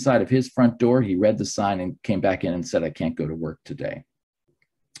on the inside of his front door. He read the sign and came back in and said, "I can't go to work today."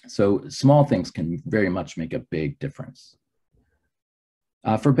 So small things can very much make a big difference.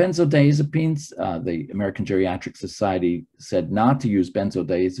 For benzodiazepines, the American Geriatric Society said not to use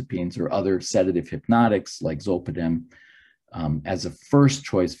benzodiazepines or other sedative hypnotics like zolpidem as a first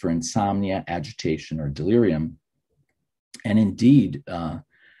choice for insomnia, agitation, or delirium. And indeed,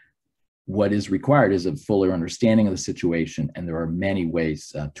 what is required is a fuller understanding of the situation, and there are many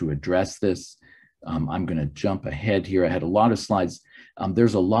ways to address this. I'm going to jump ahead here. I had a lot of slides.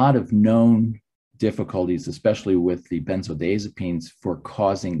 There's a lot of known difficulties, especially with the benzodiazepines, for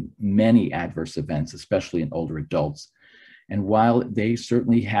causing many adverse events, especially in older adults. And while they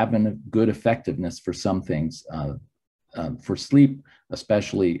certainly have a good effectiveness for some things, for sleep,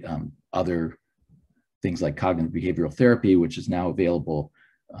 especially other things like cognitive behavioral therapy, which is now available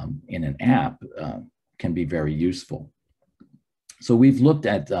in an app, can be very useful. So we've looked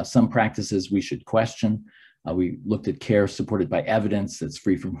at some practices we should question. We looked at care supported by evidence that's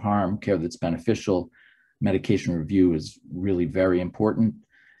free from harm, care that's beneficial. Medication review is really very important,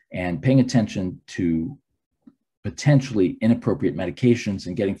 and paying attention to potentially inappropriate medications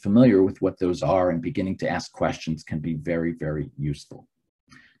and getting familiar with what those are and beginning to ask questions can be very, very useful.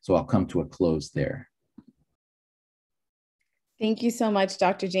 So I'll come to a close there. Thank you so much,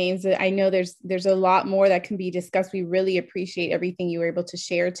 Dr. James. I know there's a lot more that can be discussed. We really appreciate everything you were able to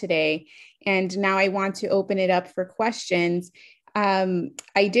share today. And now I want to open it up for questions.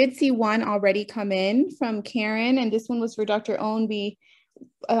 I did see one already come in from Karen, and this one was for Dr. Ownby.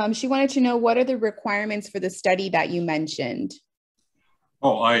 She wanted to know, what are the requirements for the study that you mentioned?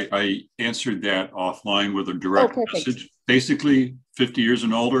 Oh, I answered that offline with a direct message. Basically, 50 years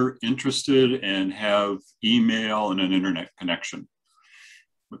and older, interested, and have email and an internet connection.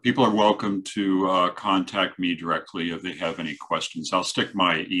 But people are welcome to contact me directly if they have any questions. I'll stick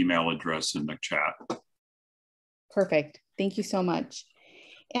my email address in the chat. Perfect. Thank you so much.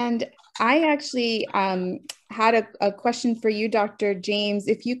 And I actually had a question for you, Dr. James.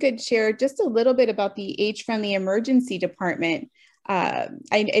 If you could share just a little bit about the age-friendly emergency department.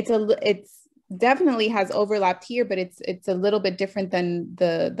 It's definitely has overlapped here, but it's a little bit different than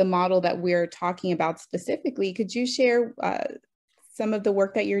the model that we're talking about specifically. Could you share some of the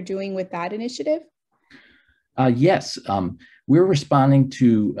work that you're doing with that initiative? Yes, we're responding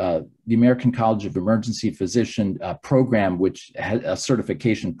to the American College of Emergency Physician program, which has a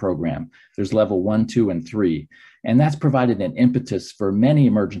certification program. There's level 1, 2, and 3. And that's provided an impetus for many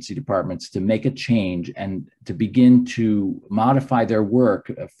emergency departments to make a change and to begin to modify their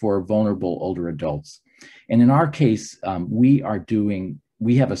work for vulnerable older adults. And in our case, we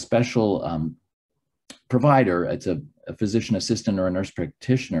have a special provider. It's a physician assistant or a nurse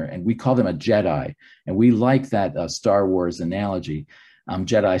practitioner, and we call them a Jedi. And we like that Star Wars analogy,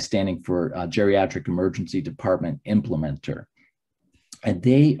 Jedi standing for Geriatric Emergency Department Implementer. And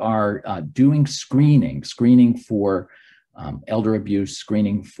they are doing screening for elder abuse,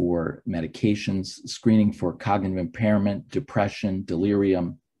 screening for medications, screening for cognitive impairment, depression,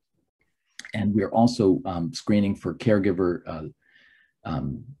 delirium, And we're also screening for caregiver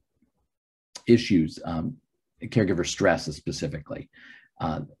issues, caregiver stress specifically.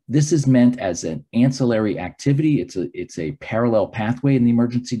 This is meant as an ancillary activity. It's a parallel pathway in the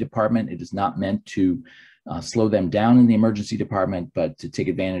emergency department. It is not meant to slow them down in the emergency department, but to take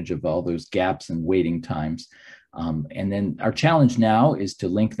advantage of all those gaps and waiting times. And then our challenge now is to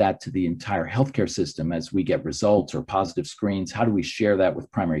link that to the entire healthcare system as we get results or positive screens. How do we share that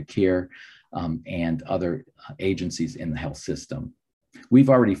with primary care and other agencies in the health system? We've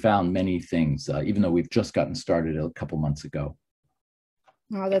already found many things, even though we've just gotten started a couple months ago.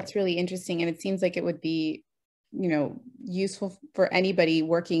 Wow, that's really interesting. And it seems like it would be, useful for anybody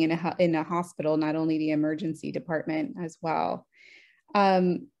working in a hospital, not only the emergency department as well.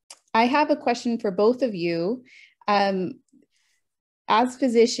 I have a question for both of you. As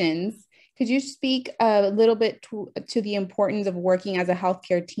physicians, could you speak a little bit to the importance of working as a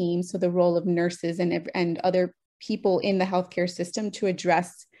healthcare team, so the role of nurses and other people in the healthcare system to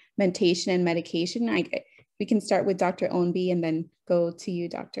address mentation and medication? We can start with Dr. Ownby and then go to you,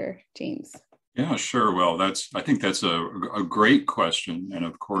 Dr. James. Yeah, sure. Well, I think that's a great question. And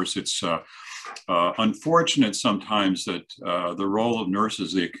of course, it's unfortunate sometimes that the role of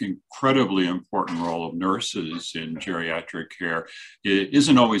nurses, the incredibly important role of nurses in geriatric care, it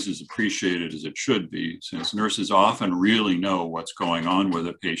isn't always as appreciated as it should be, since nurses often really know what's going on with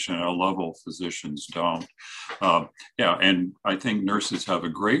a patient at a level physicians don't. Yeah, and I think nurses have a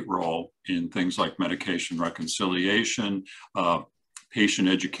great role in things like medication reconciliation, patient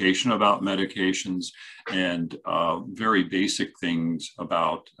education about medications, and very basic things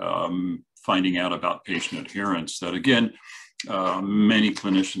about finding out about patient adherence that, again, many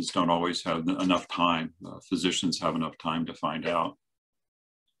clinicians don't always have enough time. Physicians have enough time to find out.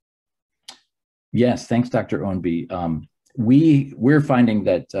 Yes, thanks, Dr. Ownby. We're finding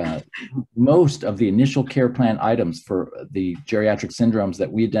that most of the initial care plan items for the geriatric syndromes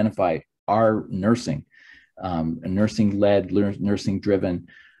that we identify are nursing. Nursing-led, nursing-driven.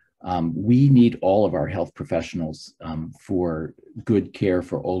 We need all of our health professionals for good care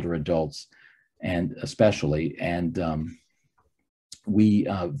for older adults, and especially, and we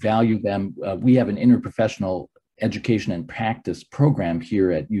value them. We have an interprofessional education and practice program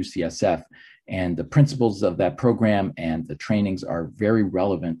here at UCSF, and the principles of that program and the trainings are very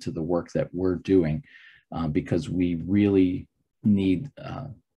relevant to the work that we're doing because we really need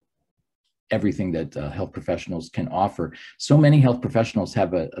everything that health professionals can offer. So many health professionals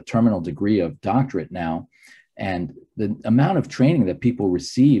have a terminal degree of doctorate now, and the amount of training that people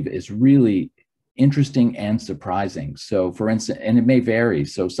receive is really interesting and surprising. So for instance, and it may vary.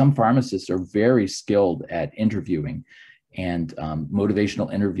 So some pharmacists are very skilled at interviewing and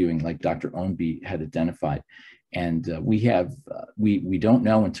motivational interviewing, like Dr. Ownby had identified. And we don't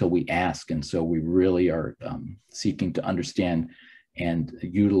know until we ask. And so we really are seeking to understand and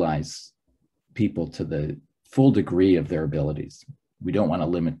utilize people to the full degree of their abilities. We don't want to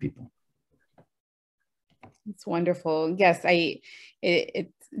limit people. It's wonderful. Yes,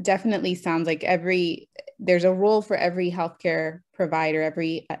 it definitely sounds like there's a role for every healthcare provider,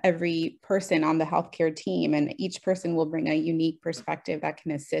 every person on the healthcare team, and each person will bring a unique perspective that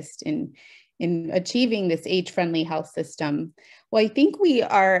can assist in achieving this age-friendly health system. Well, I think we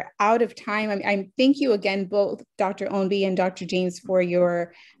are out of time. I thank you again, both Dr. Ownby and Dr. James, for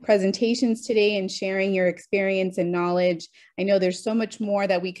your presentations today and sharing your experience and knowledge. I know there's so much more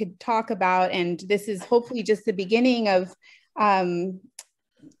that we could talk about, and this is hopefully just the beginning of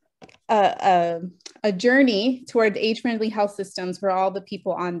a journey toward age-friendly health systems for all the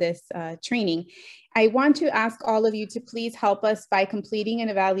people on this training. I want to ask all of you to please help us by completing an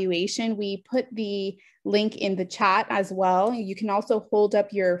evaluation. We put the link in the chat as well. You can also hold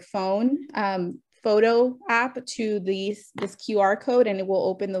up your phone photo app to this QR code, and it will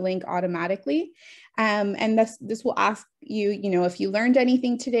open the link automatically. And this will ask you, if you learned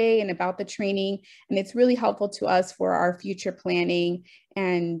anything today and about the training, and it's really helpful to us for our future planning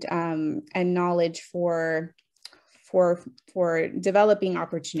and knowledge for developing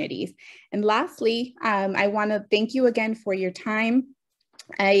opportunities. And lastly, I want to thank you again for your time.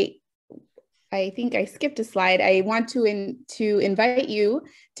 I think I skipped a slide. I want to invite you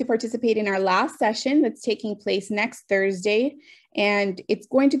to participate in our last session that's taking place next Thursday. And it's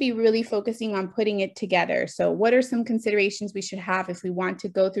going to be really focusing on putting it together. So what are some considerations we should have if we want to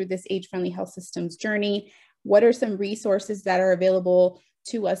go through this age-friendly health systems journey? What are some resources that are available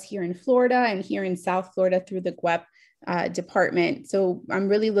to us here in Florida and here in South Florida through the GWEP department? So I'm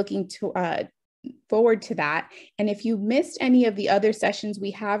really looking forward to that. And if you missed any of the other sessions,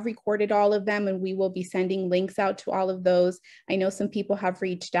 we have recorded all of them and we will be sending links out to all of those. I know some people have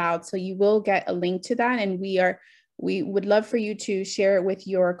reached out, so you will get a link to that. And we would love for you to share it with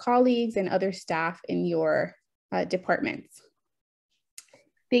your colleagues and other staff in your departments.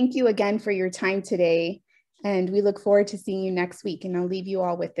 Thank you again for your time today. And we look forward to seeing you next week. And I'll leave you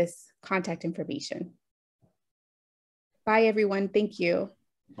all with this contact information. Bye, everyone. Thank you.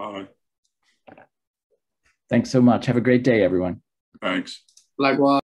 Bye. Thanks so much. Have a great day, everyone. Thanks. Likewise.